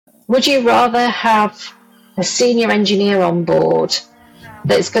would you rather have a senior engineer on board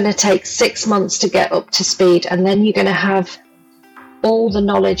that's going to take 6 months to get up to speed, and then you're going to have all the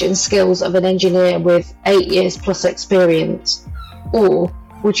knowledge and skills of an engineer with 8 years plus experience? Or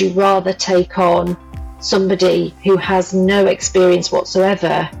would you rather take on somebody who has no experience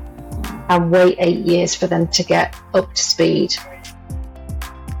whatsoever and wait 8 years for them to get up to speed?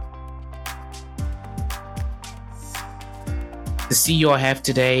 The CEO I have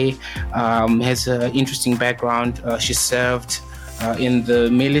today has an interesting background. She served in the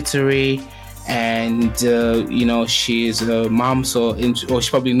military, and she's a mom, or she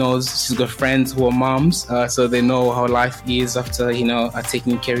probably knows she's got friends who are moms, so they know how life is after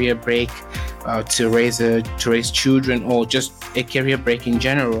taking a career break to raise children, or just a career break in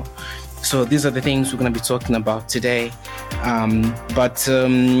general. So these are the things we're going to be talking about today. But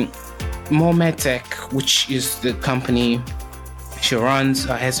More MedTech, which is the company she runs,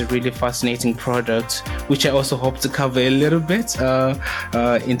 has a really fascinating product, which I also hope to cover a little bit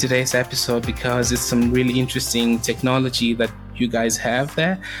in today's episode, because it's some really interesting technology that you guys have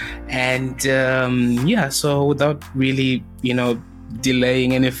there. And so without really,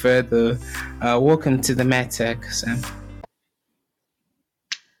 delaying any further, welcome to the MedTech, Sam.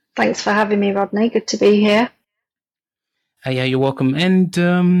 Thanks for having me, Rodney. Good to be here. Yeah, you're welcome. And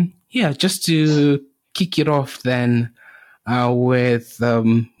just to kick it off then, with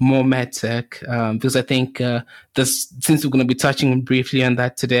more MedTech, because I think since we're going to be touching briefly on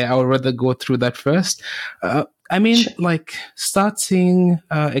that today, I would rather go through that first. Sure. Like starting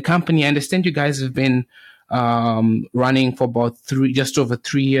a company, I understand you guys have been running for about just over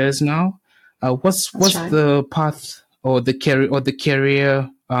 3 years now. What's right. The path or the career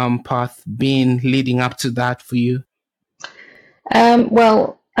path been leading up to that for you?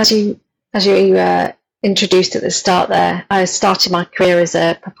 Well, as you introduced at the start there, I started my career as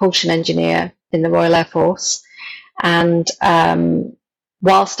a propulsion engineer in the Royal Air Force, and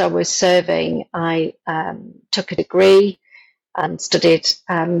whilst I was serving, I took a degree and studied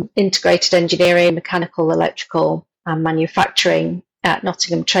integrated engineering, mechanical, electrical and manufacturing at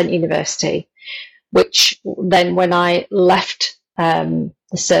Nottingham Trent University, which then when I left the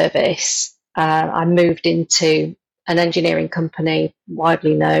service, I moved into an engineering company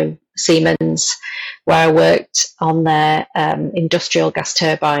widely known, Siemens, where I worked on their industrial gas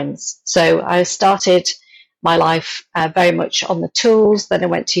turbines. So I started my life very much on the tools. Then I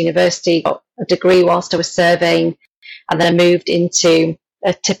went to university, got a degree whilst I was serving, and then I moved into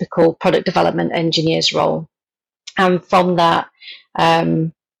a typical product development engineer's role. And from that,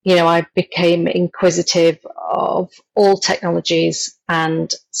 I became inquisitive of all technologies,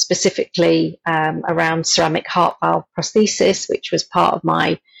 and specifically around ceramic heart valve prosthesis, which was part of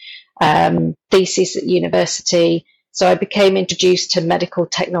my thesis at university. So I became introduced to medical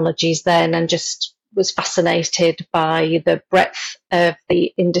technologies then, and just was fascinated by the breadth of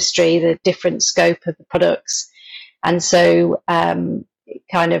the industry, the different scope of the products. And so when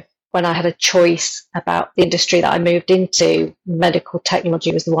I had a choice about the industry that I moved into, medical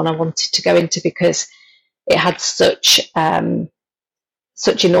technology was the one I wanted to go into, because it had such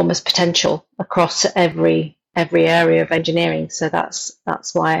enormous potential across every area of engineering. So that's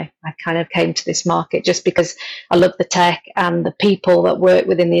why I kind of came to this market, just because I love the tech, and the people that work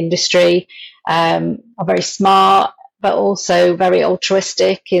within the industry are very smart, but also very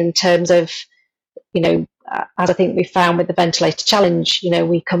altruistic in terms of, as I think we found with the ventilator challenge,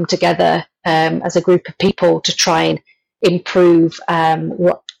 we come together as a group of people to try and improve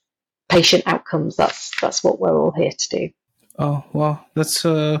patient outcomes. That's what we're all here to do. Oh, well, that's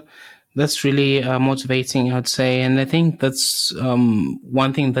really motivating, I'd say. And I think that's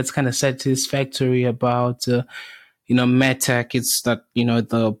one thing that's kind of satisfactory about MedTech. It's that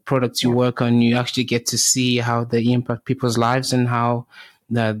the products you work on, you actually get to see how they impact people's lives, and how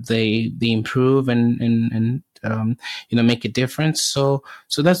that they improve and make a difference. So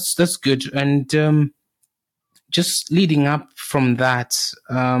that's good. And just leading up from that,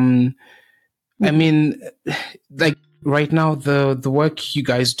 right now, the work you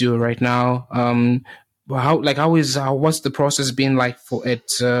guys do right now, what's the process been like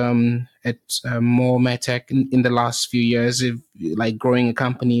at More MedTech in the last few years, like growing a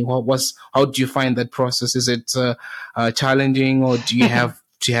company? How do you find that process? Is it challenging, or do you have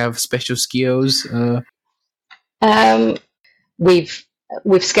special skills? We've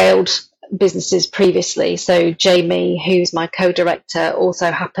scaled businesses previously. So Jamie, who's my co-director,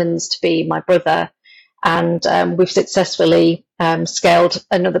 also happens to be my brother. And we've successfully scaled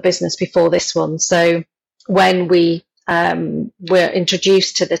another business before this one. So when we were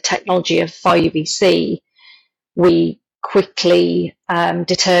introduced to the technology of fire UVC, we quickly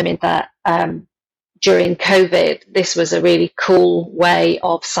determined that during COVID, this was a really cool way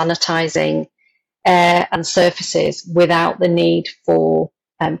of sanitizing air and surfaces without the need for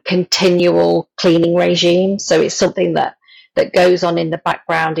continual cleaning regime. So it's something that goes on in the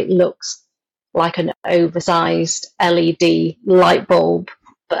background. It looks like an oversized LED light bulb,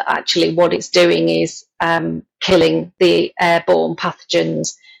 but actually what it's doing is killing the airborne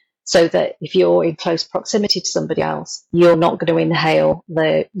pathogens, so that if you're in close proximity to somebody else, you're not going to inhale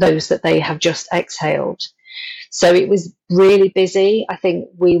those that they have just exhaled. So it was really busy. I think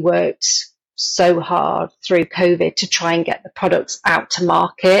we worked so hard through COVID to try and get the products out to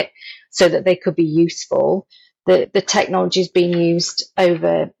market so that they could be useful. The technology is being used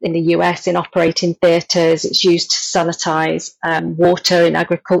over in the US in operating theatres. It's used to sanitize water in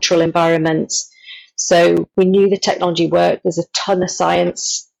agricultural environments. So we knew the technology worked. There's a ton of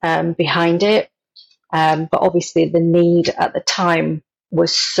science behind it. But obviously the need at the time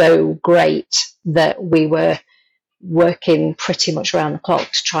was so great that we were working pretty much around the clock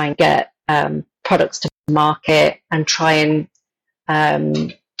to try and get products to market and try and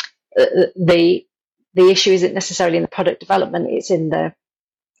the issue isn't necessarily in the product development, it's in the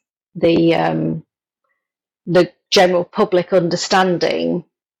general public understanding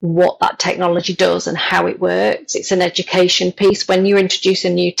what that technology does and how it works. It's an education piece. When you introduce a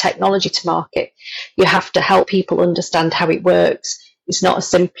new technology to market, you have to help people understand how it works. It's not as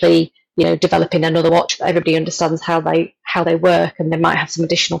simply, developing another watch, but everybody understands how they work, and they might have some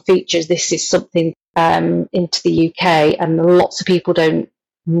additional features. This is something into the UK, and lots of people don't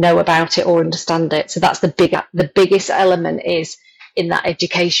know about it or understand it. So that's the biggest element is in that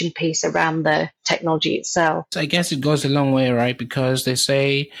education piece around the technology itself. So I guess it goes a long way, right? Because they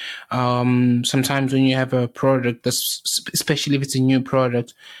say sometimes when you have a product, especially if it's a new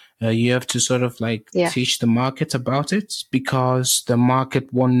product, you have to sort of teach the market about it, because the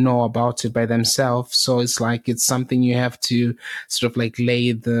market won't know about it by themselves. So it's something you have to sort of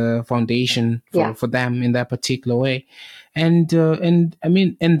lay the foundation for them in that particular way. And I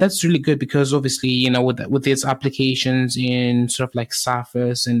mean, and that's really good, because obviously, with its applications in sort of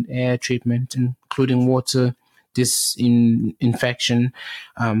surface and air treatment, including water disinfection,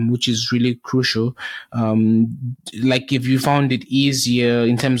 which is really crucial. If you found it easier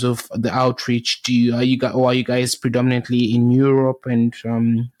in terms of the outreach, are you guys predominantly in Europe and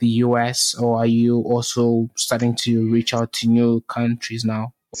the US, or are you also starting to reach out to new countries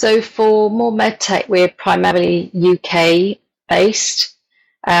now? So for more medtech, we're primarily UK based.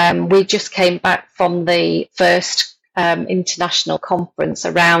 We just came back from the first international conference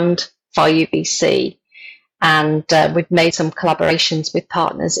around FIUBC, and we've made some collaborations with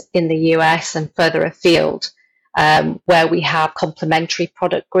partners in the US and further afield, where we have complementary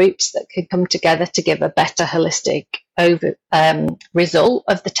product groups that can come together to give a better holistic result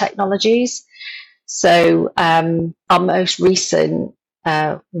of the technologies. So our most recent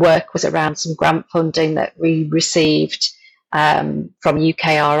work was around some grant funding that we received from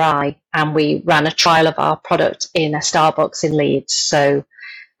UKRI, and we ran a trial of our product in a Starbucks in Leeds. So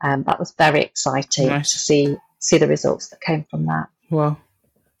that was very exciting to see the results that came from that. Well,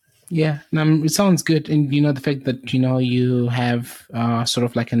 yeah, it sounds good. And, the fact that, you have sort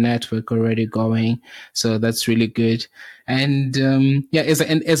of a network already going. So that's really good. And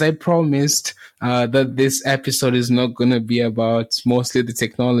as I promised, that this episode is not going to be about mostly the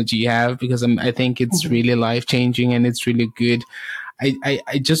technology you have, because I think it's really life changing and it's really good.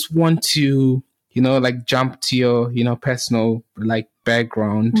 I just want to, jump to your, personal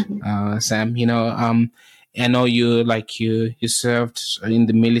background, Sam. I know you served in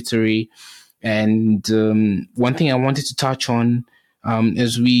the military, and one thing I wanted to touch on,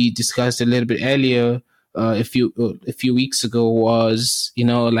 as we discussed a little bit earlier, a few weeks ago, was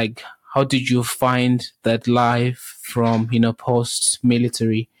how did you find that life from post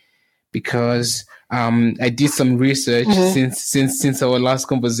military? Because I did some research since our last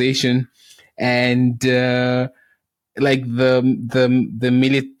conversation, and the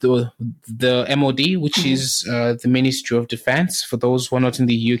MOD, which is the Ministry of Defense, for those who are not in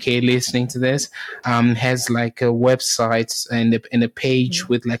the UK listening to this, has a website and a page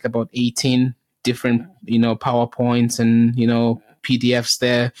with about 18 different PowerPoints and PDFs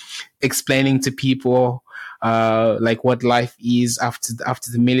there, explaining to people what life is after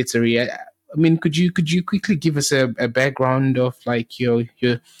the military. I mean, could you quickly give us a background of your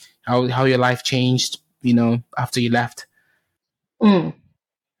how your life changed after you left?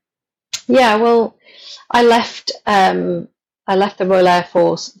 Yeah, well, I left the Royal Air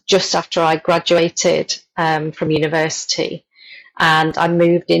Force just after I graduated from university, and I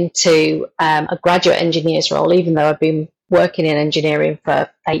moved into a graduate engineer's role, even though I've been working in engineering for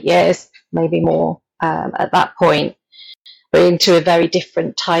 8 years, maybe more at that point, but into a very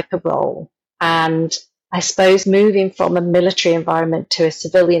different type of role. And I suppose moving from a military environment to a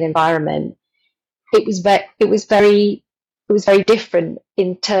civilian environment, it was very different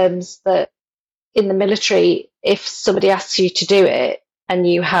in terms that in the military, if somebody asks you to do it and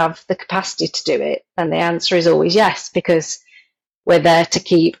you have the capacity to do it, then the answer is always yes, because we're there to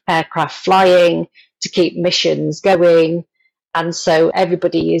keep aircraft flying, to keep missions going. And so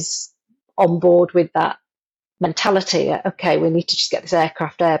everybody is on board with that mentality. Okay, we need to just get this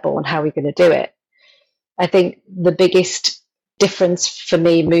aircraft airborne. How are we going to do it? I think the biggest difference for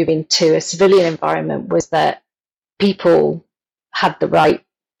me moving to a civilian environment was that people had the right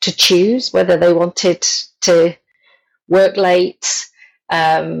to choose whether they wanted to work late,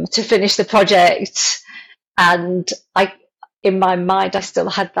 to finish the project. And in my mind, I still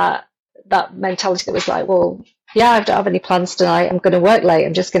had that mentality that was like, well, yeah, I don't have any plans tonight. I'm going to work late.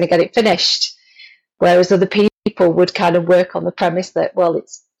 I'm just going to get it finished. Whereas other people would kind of work on the premise that, well,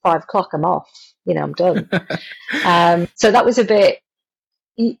 it's 5 o'clock, I'm off. I'm done. So that was a bit,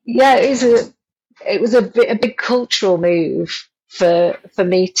 yeah, it was a big cultural move for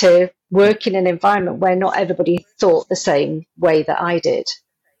me to work in an environment where not everybody thought the same way that I did.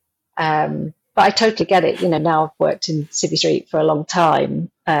 But I totally get it. Now I've worked in Civvy Street for a long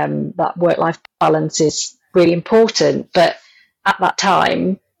time. That work-life balance is really important. But at that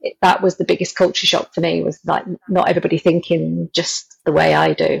time, that was the biggest culture shock for me, was like not everybody thinking just the way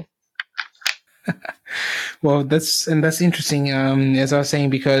I do. Well, that's interesting. As I was saying,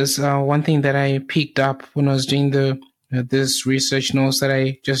 because one thing that I picked up when I was doing this research notes that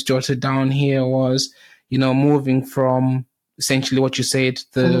I just jotted down here was, moving from essentially what you said,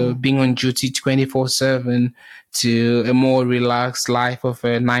 being on duty 24/7 to a more relaxed life of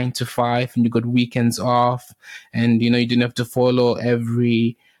a 9 to 5, and you got weekends off, and you didn't have to follow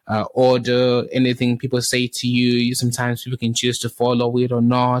every order, anything people say to you. Sometimes people can choose to follow it or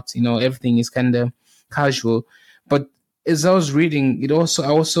not. Everything is kind of casual. But as I was reading, I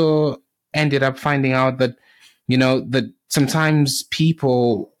also ended up finding out that, that sometimes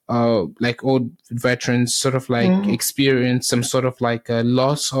people, like old veterans, sort of like experience some sort of like a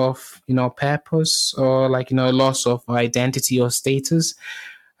loss of, purpose, or like, a loss of identity or status.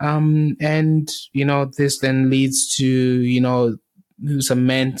 And, this then leads to, some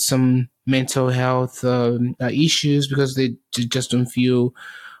mental health issues, because they just don't feel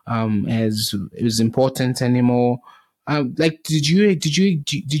as important anymore. Like, did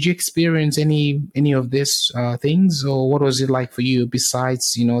you experience any of these things, or what was it like for you,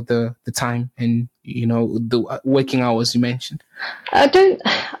 besides the time and the working hours you mentioned?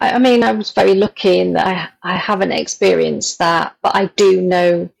 I mean, I was very lucky in that I haven't experienced that, but I do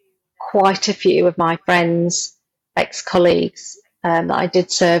know quite a few of my friends, ex-colleagues that I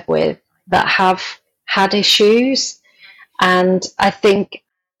did serve with, that have had issues. And I think,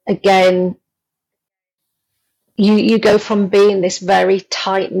 again, you go from being this very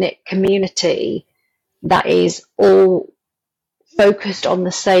tight-knit community that is all focused on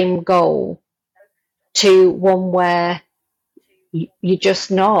the same goal to one where you're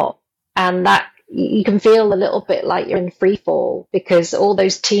just not. And that you can feel a little bit like you're in free fall, because all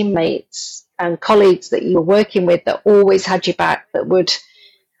those teammates and colleagues that you were working with that always had your back, that would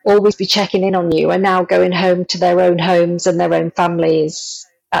always be checking in on you, are now going home to their own homes and their own families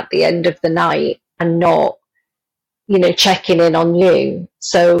at the end of the night and not, checking in on you.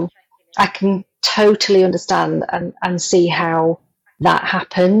 So I can totally understand and see how that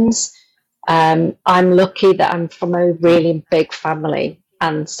happens. I'm lucky that I'm from a really big family.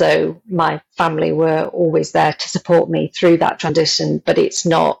 And so my family were always there to support me through that transition, but it's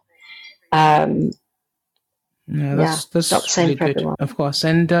not, that's not the same really for good, everyone. of course.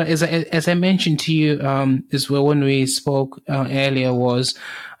 And as I mentioned to you as well when we spoke earlier, was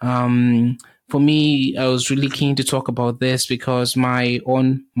for me, I was really keen to talk about this because my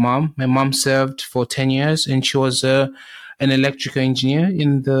mom served for 10 years, and she was an electrical engineer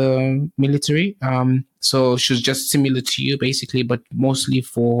in the military. So she was just similar to you, basically, but mostly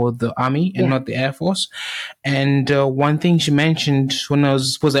for the army and not the Air Force. And one thing she mentioned when I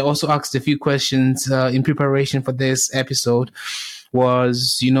also asked a few questions in preparation for this episode,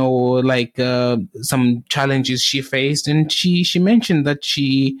 was, like some challenges she faced. And she mentioned that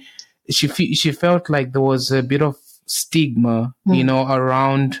she felt like there was a bit of stigma,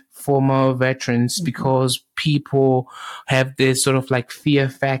 around former veterans, because people have this sort of like fear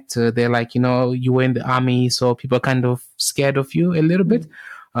factor. They're like, you were in the army, so people are kind of scared of you a little bit.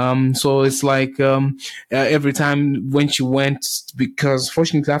 So it's like every time when she went, because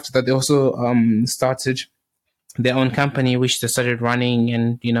fortunately after that they also started their own company, which they started running,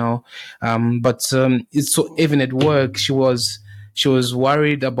 and but it's so even at work, she was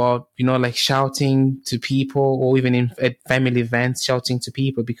worried about like shouting to people, or even at family events shouting to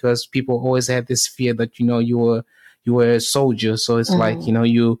people, because people always had this fear that you were a soldier, so it's like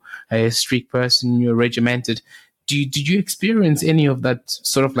you a strict person, you're regimented. Did you experience any of that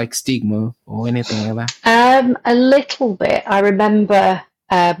sort of like stigma or anything like that? A little bit. I remember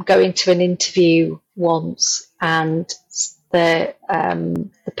going to an interview once, and the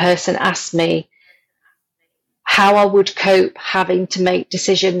person asked me how I would cope having to make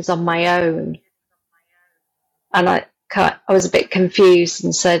decisions on my own, and I was a bit confused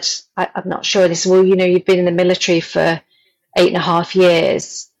and said, I'm not sure. And he said, well, you've been in the military for 8.5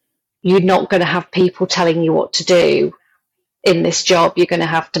 years. You're not going to have people telling you what to do in this job. You're going to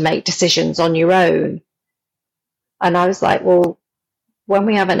have to make decisions on your own. And I was like, well, when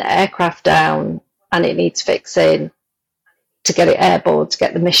we have an aircraft down and it needs fixing to get it airborne, to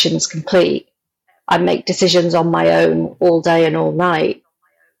get the missions complete, I make decisions on my own all day and all night.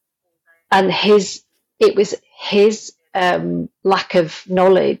 And it was his lack of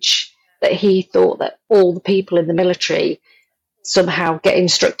knowledge that he thought that all the people in the military somehow get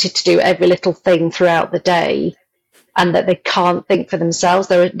instructed to do every little thing throughout the day, and that they can't think for themselves.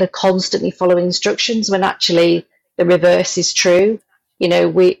 They're constantly following instructions, when actually the reverse is true.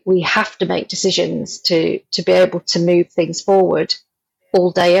 We have to make decisions to be able to move things forward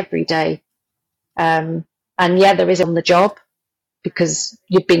all day, every day. And yeah, there is on the job, because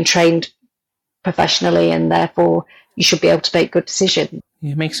you've been trained professionally, and therefore you should be able to make good decisions.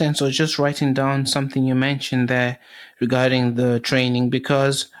 It makes sense. So just writing down something you mentioned there regarding the training,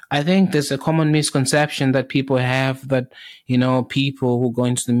 because I think there's a common misconception that people have that, people who go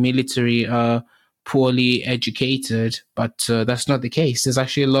into the military are poorly educated, but that's not the case. There's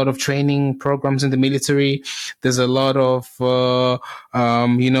actually a lot of training programs in the military. There's a lot of, like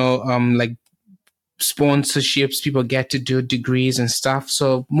sponsorships. People get to do degrees and stuff.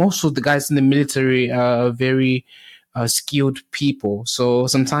 So most of the guys in the military are very skilled people. So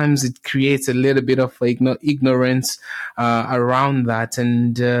sometimes it creates a little bit of ignorance around that,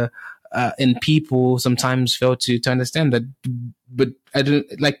 and people sometimes fail to understand that. But I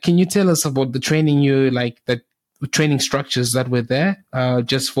don't like. Can you tell us about the training that training structures that were there,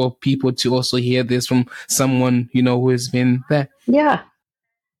 just for people to also hear this from someone who has been there? Yeah.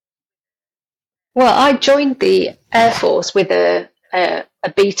 Well, I joined the Air Force with a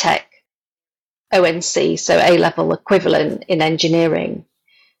BTEC ONC, so A-level equivalent in engineering.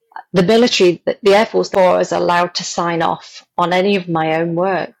 The military, the Air Force, was allowed to sign off on any of my own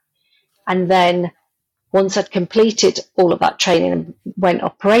work. And then once I'd completed all of that training and went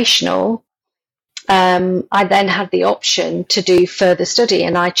operational, I then had the option to do further study,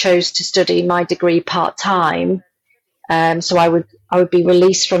 and I chose to study my degree part-time. So I would be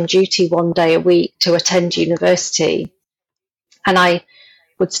released from duty one day a week to attend university, and I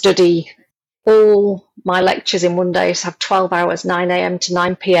would study all my lectures in one day. So have 12 hours, 9 a.m. to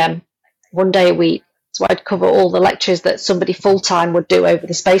 9 p.m. one day a week. So I'd cover all the lectures that somebody full-time would do over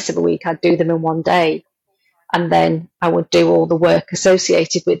the space of a week. I'd do them in one day, and then I would do all the work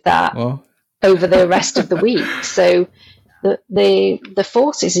associated with that over the rest of the week. So the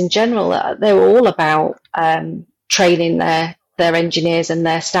forces in general, they're all about training their engineers and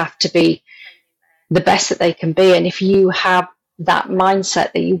their staff to be the best that they can be. And if you have that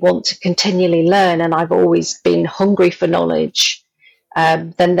mindset that you want to continually learn, and I've always been hungry for knowledge,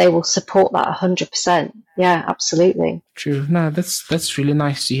 then they will support that 100%. Yeah, absolutely. True. No, that's really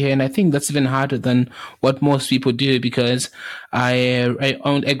nice to hear, and I think that's even harder than what most people do, because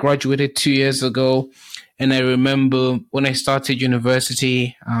I graduated 2 years ago, and I remember when I started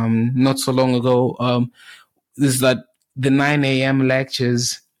university not so long ago, is that the 9 a.m.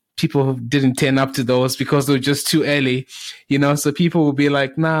 lectures, people didn't turn up to those because they were just too early, so people will be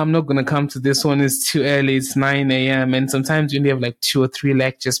like, nah, I'm not going to come to this one. It's too early. It's 9 a.m. And sometimes you only have like 2 or 3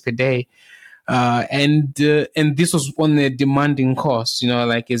 lectures per day. And this was on a demanding course,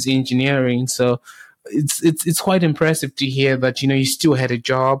 like as engineering. So it's quite impressive to hear that, you still had a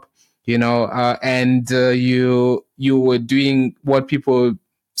job, and you were doing what people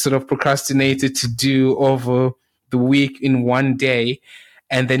sort of procrastinated to do over the week in one day.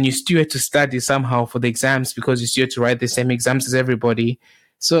 And then you still had to study somehow for the exams, because you still had to write the same exams as everybody.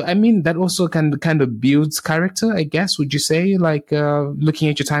 So, I mean, that also kind of builds character, I guess, would you say, like looking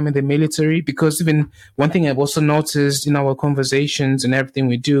at your time in the military? Because even one thing I've also noticed in our conversations and everything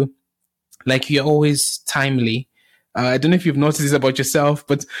we do, like you're always timely. I don't know if you've noticed this about yourself,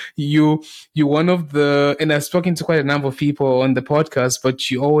 but you you're one of the, and I've spoken to quite a number of people on the podcast, but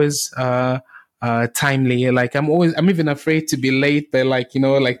you always timely. Like I'm even afraid to be late by like,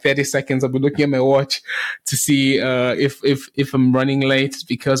 30 seconds. I'll be looking at my watch to see if I'm running late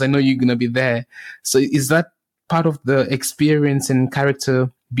because I know you're gonna be there. So is that part of the experience and character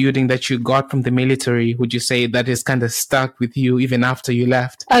building that you got from the military? Would you say that is kind of stuck with you even after you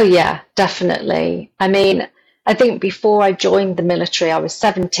left? Oh, yeah, definitely. I mean, I think before I joined the military, I was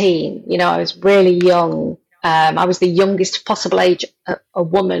 17. I was really young. I was the youngest possible age a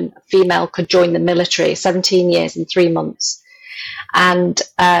woman, a female, could join the military, 17 years and 3 months. And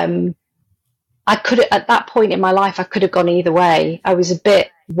I could, at that point in my life, I could have gone either way. I was a bit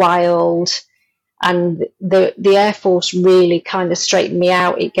wild, and the Air Force really kind of straightened me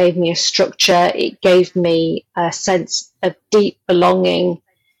out. It gave me a structure. It gave me a sense of deep belonging,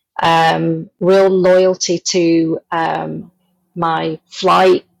 real loyalty to my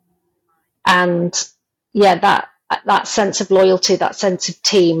flight, and yeah, that sense of loyalty, that sense of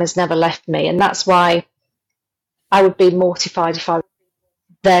team has never left me, and that's why I would be mortified if I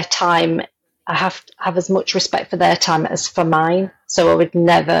their time. I have to have as much respect for their time as for mine. So I would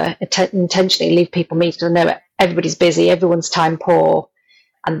never intentionally leave people meetings. I know everybody's busy, everyone's time poor,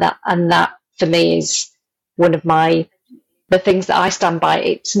 and that for me is one of the things that I stand by.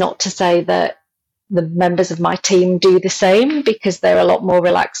 It's not to say that the members of my team do the same, because they're a lot more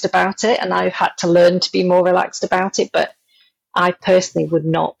relaxed about it, and I've had to learn to be more relaxed about it. But I personally would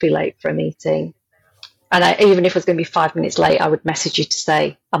not be late for a meeting. And even if it was going to be 5 minutes late, I would message you to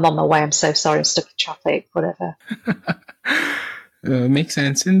say, I'm on my way, I'm so sorry, I'm stuck in traffic, whatever. Makes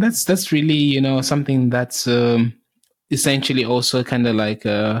sense, and that's really something that's essentially also kind of like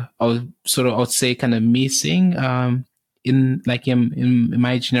I would say kind of missing in like in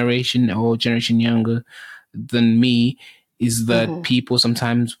my generation or generation younger than me, is that people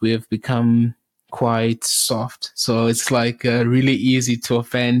sometimes we've become quite soft, so it's like really easy to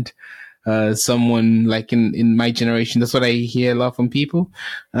offend someone like in my generation. That's what I hear a lot from people.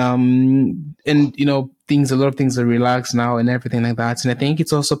 And a lot of things are relaxed now and everything like that. And I think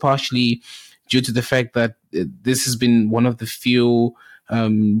it's also partially due to the fact that this has been one of the few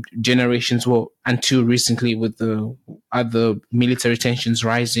generations, well, until recently with the other military tensions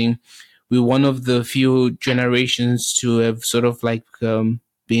rising, we're one of the few generations to have sort of like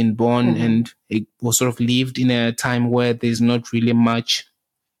been born and it was sort of lived in a time where there's not really much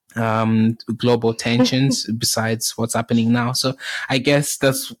global tensions besides what's happening now. So I guess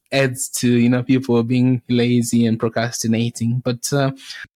that's adds to people being lazy and procrastinating. But